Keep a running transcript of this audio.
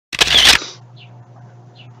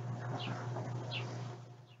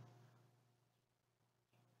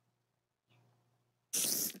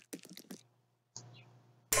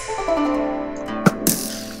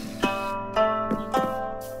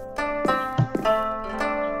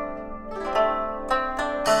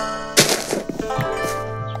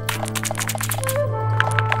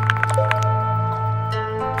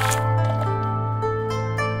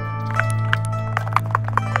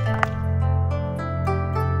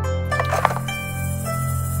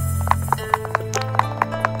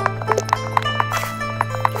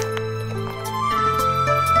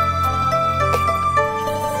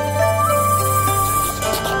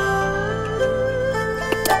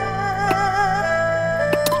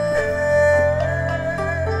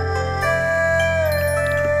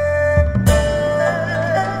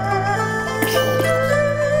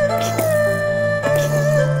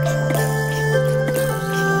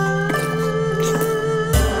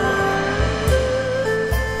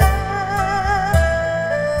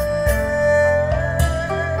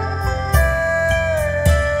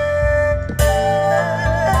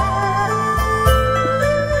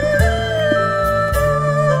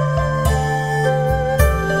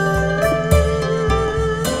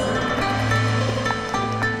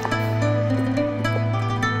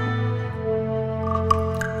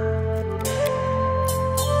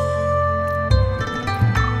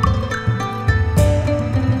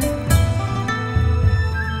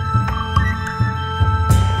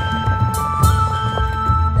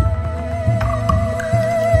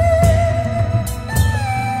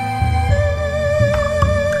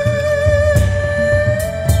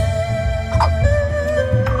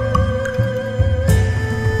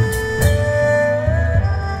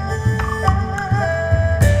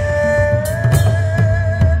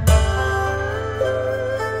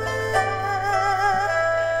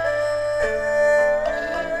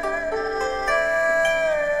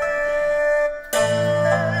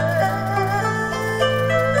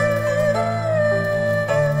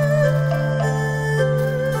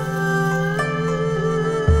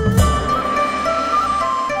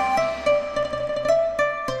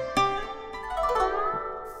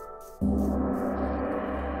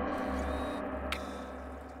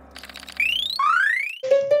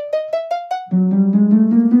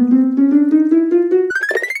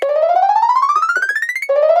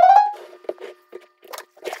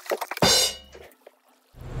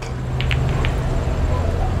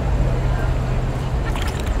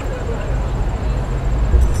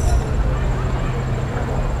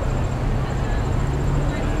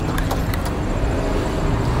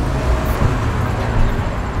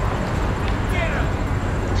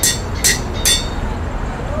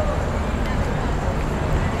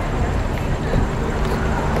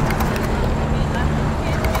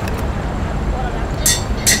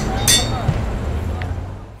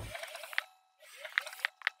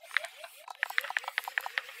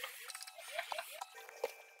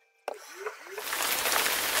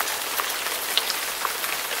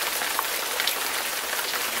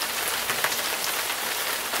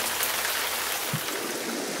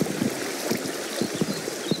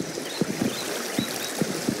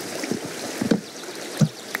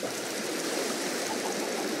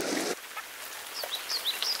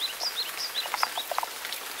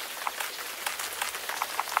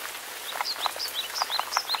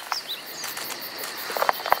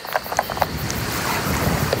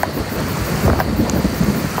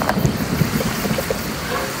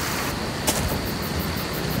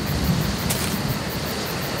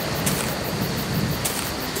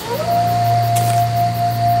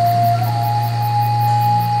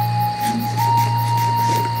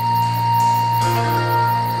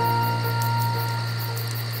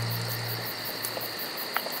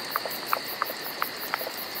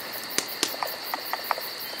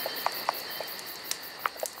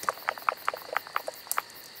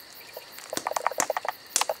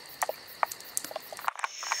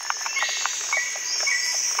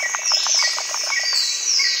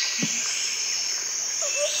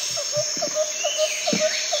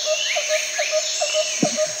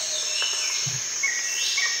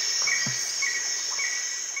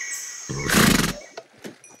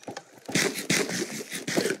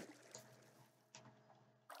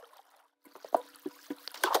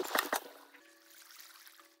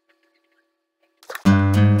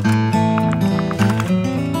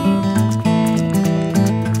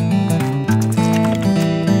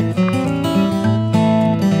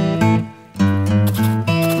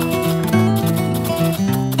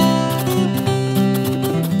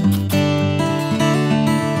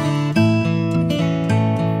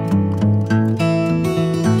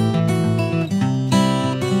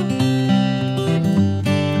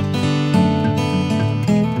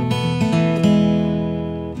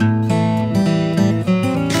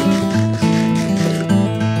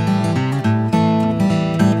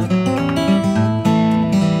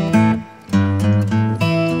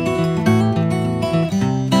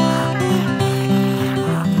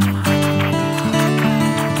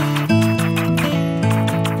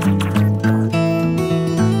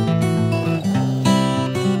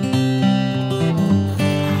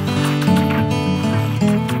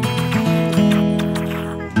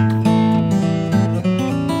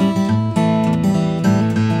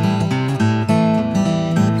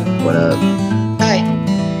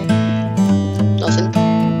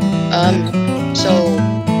So,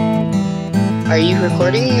 are you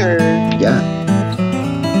recording or? Yeah.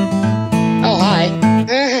 Oh, hi.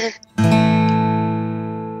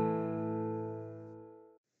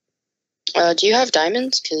 Do you have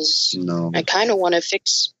diamonds? Cause No. I kind of want to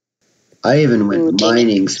fix. I even went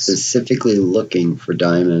mining specifically looking for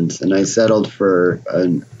diamonds, and I settled for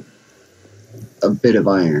a bit of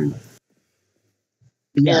iron.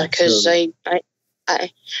 Yeah, cause so,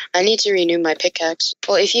 I need to renew my pickaxe.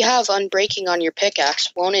 Well, if you have unbreaking on your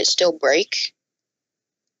pickaxe, won't it still break?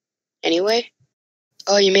 Anyway.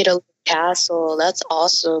 Oh, you made a castle. That's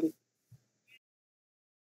awesome.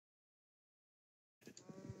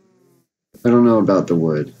 I don't know about the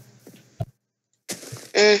wood.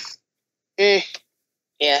 Yeah.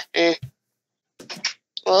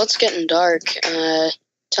 Well, it's getting dark.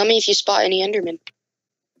 Tell me if you spot any Endermen.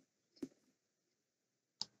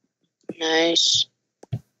 Nice.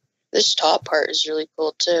 This top part is really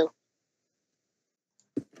cool too.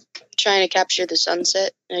 Trying to capture the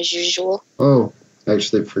sunset as usual. Oh, I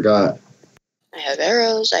actually forgot. I have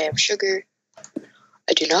arrows. I have sugar.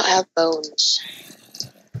 I do not have bones.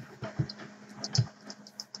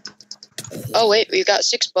 Oh wait, we've got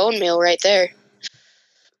 6 bone meal right there.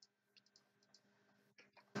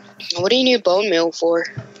 What do you need bone meal for?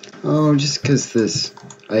 Oh, just because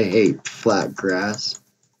I hate flat grass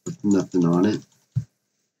with nothing on it.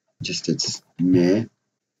 Just it's meh.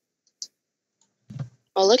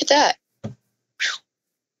 Oh, look at that.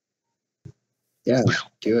 Yeah,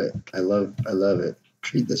 do it. I love it.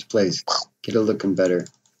 Treat this place. Get it looking better.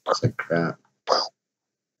 It's like crap. Oh,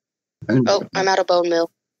 I'm out of bone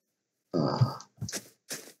meal.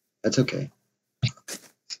 That's okay.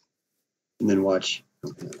 And then watch.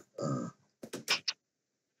 There's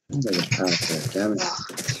a path there. Damn it.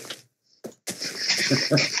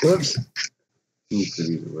 Whoops.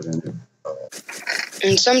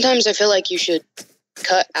 And sometimes I feel like you should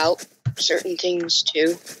cut out certain things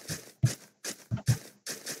too.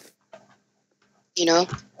 You know?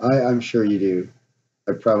 I'm sure you do.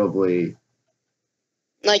 I probably...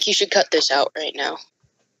 Like you should cut this out right now.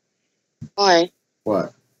 Why?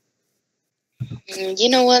 What? You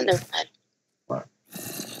know what? Never mind. What?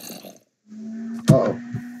 Uh-oh.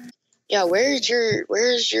 Yeah, where's your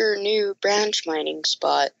new branch mining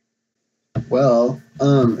spot? Well,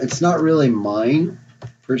 it's not really mine,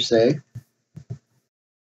 per se.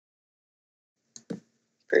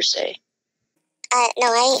 No,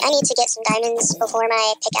 I need to get some diamonds before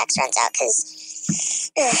my pickaxe runs out,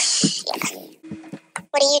 because, yeah.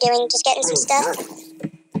 What are you doing? Just getting some stuff?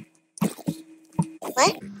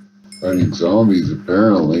 What? Fighting zombies,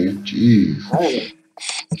 apparently. Jeez.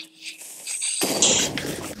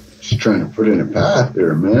 Just trying to put in a path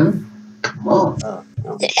there, man. Come on.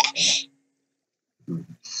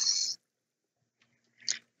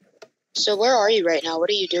 So where are you right now?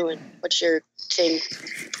 What are you doing? What's your thing?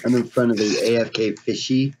 I'm in front of the AFK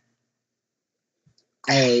fishy.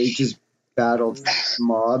 I just battled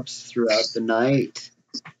mobs throughout the night,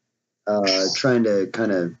 trying to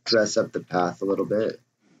kind of dress up the path a little bit.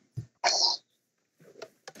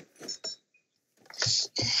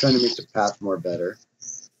 Trying to make the path more better.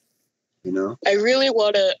 You know? I really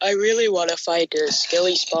wanna find a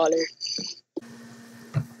skelly spotter.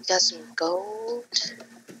 Got some gold.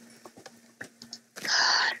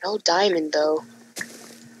 No diamond though.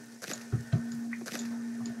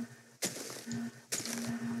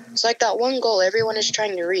 It's like that one goal everyone is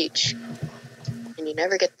trying to reach, and you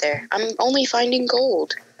never get there. I'm only finding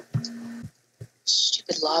gold.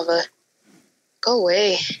 Stupid lava. Go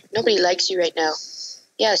away. Nobody likes you right now.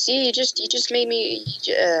 Yeah, see, you just made me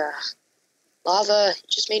lava.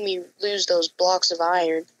 Just made me lose those blocks of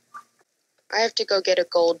iron. I have to go get a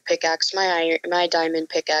gold pickaxe. My diamond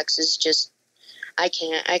pickaxe is just I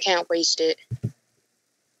can't waste it.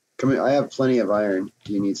 Come here, I have plenty of iron.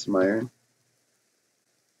 Do you need some iron?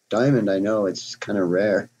 Diamond, I know, it's kind of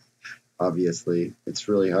rare. Obviously, it's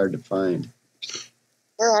really hard to find.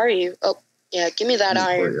 Where are you? Oh, yeah, give me that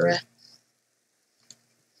iron, bruh.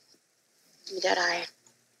 Give me that iron.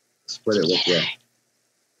 Split it with you. Alright.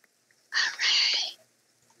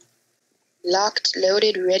 Locked,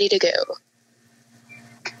 loaded, ready to go.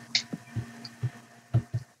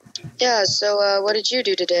 Yeah, so what did you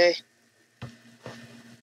do today?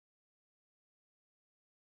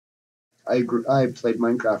 I played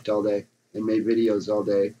Minecraft all day and made videos all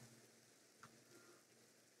day.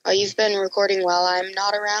 Oh, you've been recording while I'm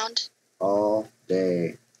not around? All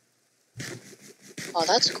day. Oh,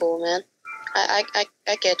 that's cool, man. I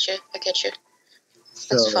get you. I get you.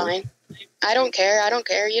 That's fine. I don't care.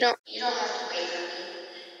 You don't have to pay for me.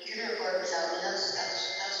 You can record without me.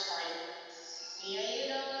 That's fine. Yeah, you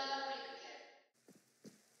know what? I don't even care.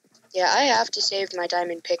 Yeah, I have to save my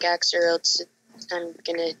diamond pickaxe, or else I'm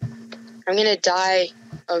gonna die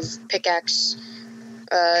of pickaxe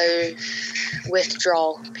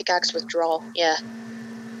withdrawal. Pickaxe withdrawal. Yeah.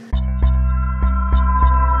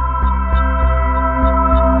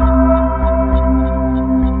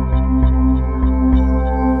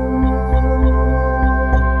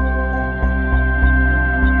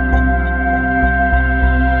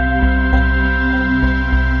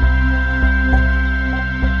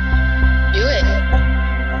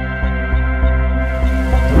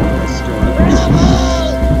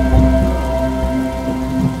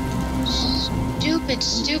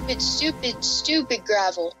 Stupid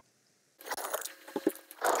gravel.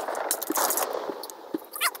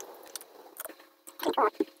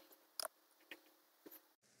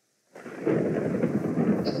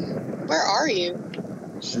 Where are you?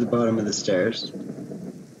 Just at the bottom of the stairs.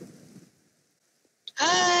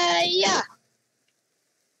 Yeah.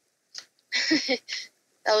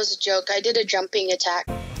 That was a joke. I did a jumping attack.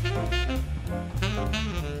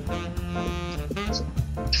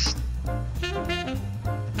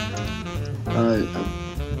 I'm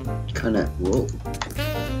kind of... Whoa.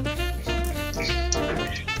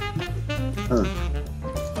 Huh.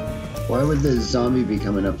 Why would the zombie be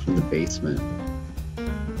coming up from the basement?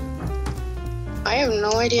 I have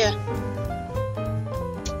no idea.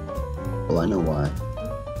 Well, I know why.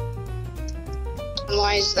 And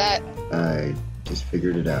why is that? I just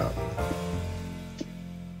figured it out.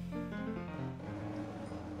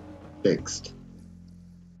 Fixed.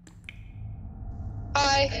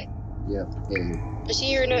 Hi. Yep. Hey. I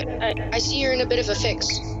see you're in a bit of a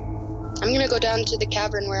fix. I'm gonna go down to the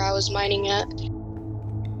cavern where I was mining at.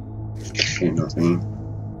 Ain't nothing.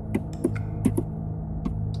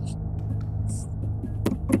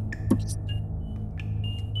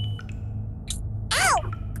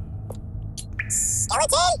 Ow!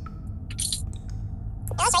 Skeleton!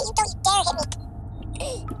 That's right, you don't dare hit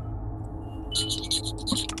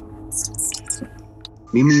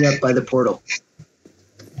me. Meet me up by the portal.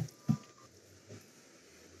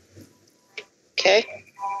 Okay.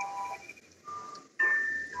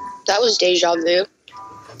 That was deja vu.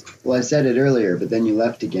 Well, I said it earlier, but then you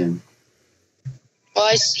left again.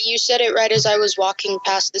 Well, you said it right as I was walking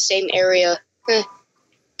past the same area.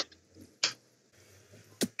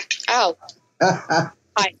 Ow.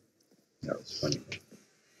 Hi. That was funny.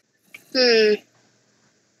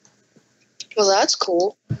 Well, that's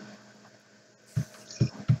cool.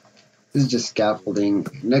 This is just scaffolding.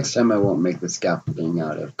 Next time I won't make the scaffolding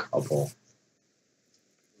out of cobble.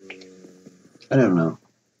 I don't know.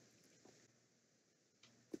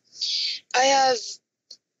 I have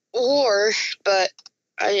ore, but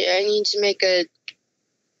I need to make a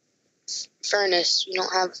furnace. We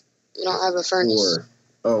don't have a furnace. Ore.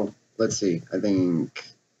 Oh, let's see. I think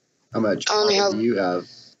how much I only do you have?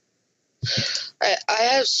 I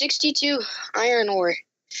have 62 iron ore.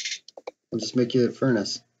 I'll just make you a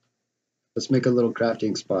furnace. Let's make a little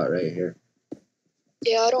crafting spot right here.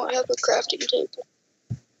 Yeah, I don't have a crafting table.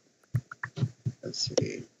 Let's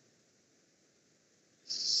see.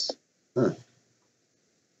 Huh.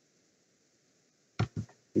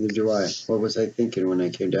 Neither do I. What was I thinking when I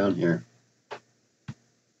came down here?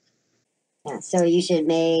 Yeah, so you should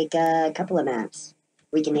make a couple of maps.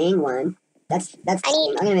 We can hang one. That's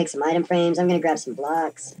I'm gonna make some item frames. I'm gonna grab some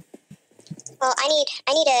blocks. Well, I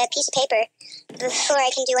need a piece of paper before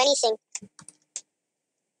I can do anything.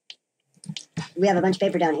 We have a bunch of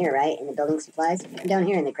paper down here, right? In the building supplies? Down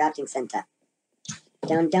here in the crafting center.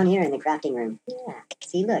 Down here in the crafting room. Yeah.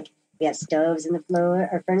 See, look. We have stoves in the floor,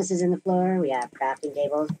 or furnaces in the floor. We have crafting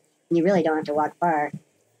tables. And you really don't have to walk far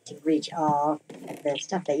to reach all of the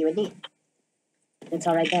stuff that you would need. It's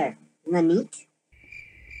all right there. Isn't that neat?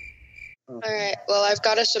 Alright, well, I've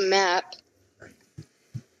got us a map.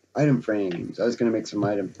 Item frames. I was going to make some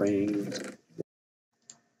item frames.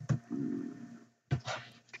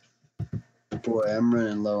 Boy, I'm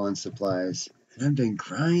running low on supplies. And I've been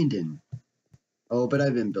grinding. Oh, but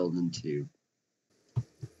I've been building too.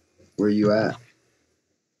 Where you at?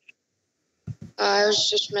 I was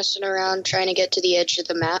just messing around trying to get to the edge of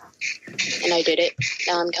the map. And I did it.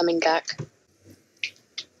 Now I'm coming back.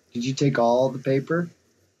 Did you take all the paper?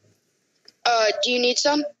 Do you need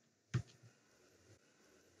some?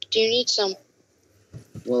 Do you need some?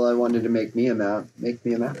 Well, I wanted to make me a map. Make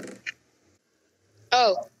me a map.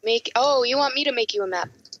 Oh, you want me to make you a map?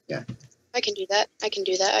 Yeah. I can do that. I can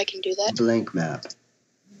do that. I can do that. Blank map.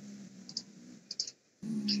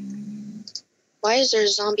 Why is there a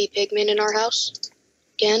zombie pigman in our house?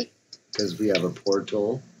 Again? Because we have a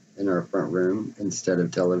portal in our front room instead of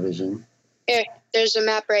television. Here, there's a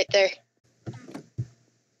map right there.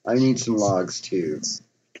 I need some logs too.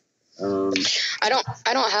 I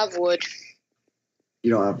don't have wood.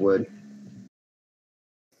 You don't have wood?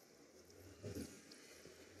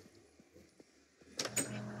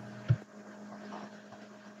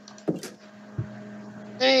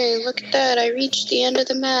 Hey, look at that. I reached the end of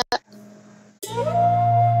the map.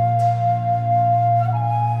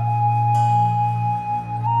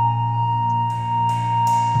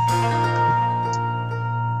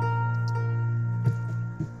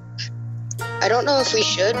 I don't know if we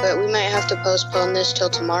should, but we might have to postpone this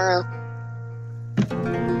till tomorrow.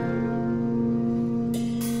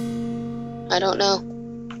 I don't know.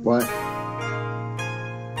 What?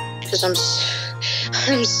 Because I'm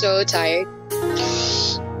so tired.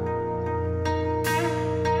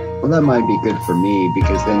 Well, that might be good for me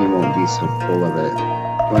because then you won't be so full of it.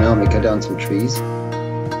 You want to help me cut down some trees?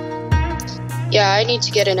 Yeah, I need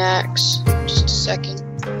to get an axe. Just a second.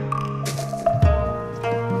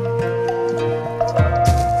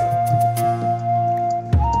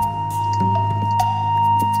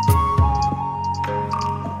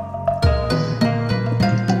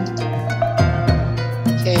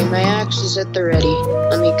 Okay, my axe is at the ready.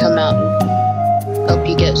 Let me come out and help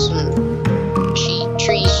you get some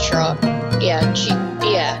trees chopped. Yeah,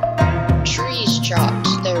 trees chopped.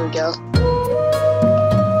 There we go.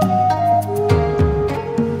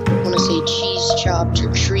 I want to say cheese chopped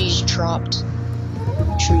or trees chopped.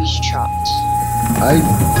 Trees chopped. I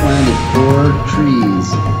planted 4 trees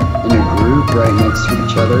in a group right next to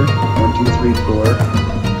each other. 1, 2, 3, 4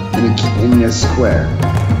 in a square.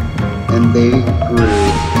 And they grew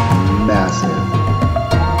massive.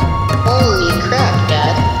 Holy crap,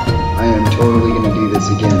 Dad. I am totally going to do this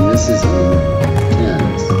again. This is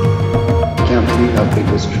intense. I can't believe how big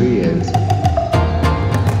this tree is.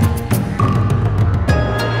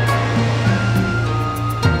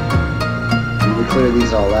 When we clear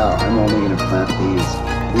these all out, I'm only going to plant these.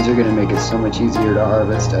 These are going to make it so much easier to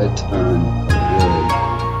harvest a ton of wood.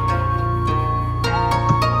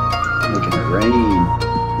 Making it rain.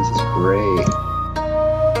 This is great.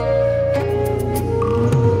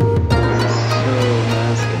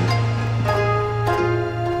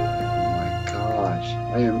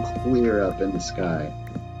 I am clear up in the sky.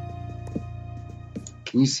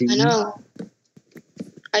 Can you see me? I know.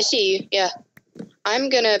 I see you, yeah. I'm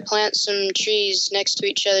gonna plant some trees next to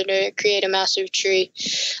each other to create a massive tree.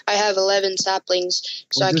 I have 11 saplings,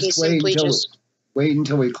 so I can simply just... Wait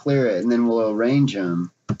until we clear it, and then we'll arrange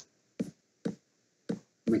them.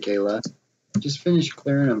 Michaela, just finish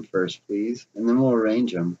clearing them first, please, and then we'll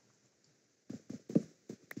arrange them.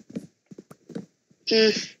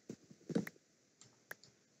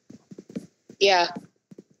 Yeah.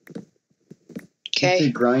 Get the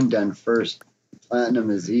Okay. grind done first.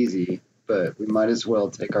 Platinum is easy, but we might as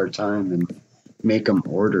well take our time and make them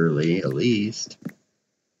orderly, at least.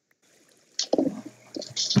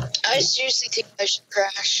 I seriously think I should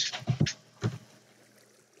crash.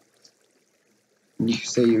 You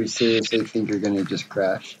say you seriously think you're gonna just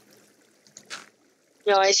crash?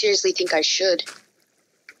 No, I seriously think I should.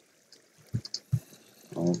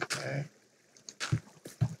 Okay.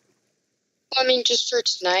 I mean, just for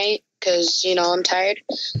tonight, because, you know, I'm tired.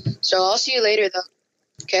 So I'll see you later, though.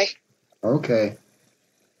 Okay? Okay.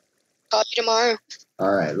 Call you tomorrow.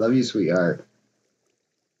 All right. Love you, sweetheart.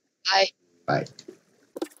 Bye. Bye.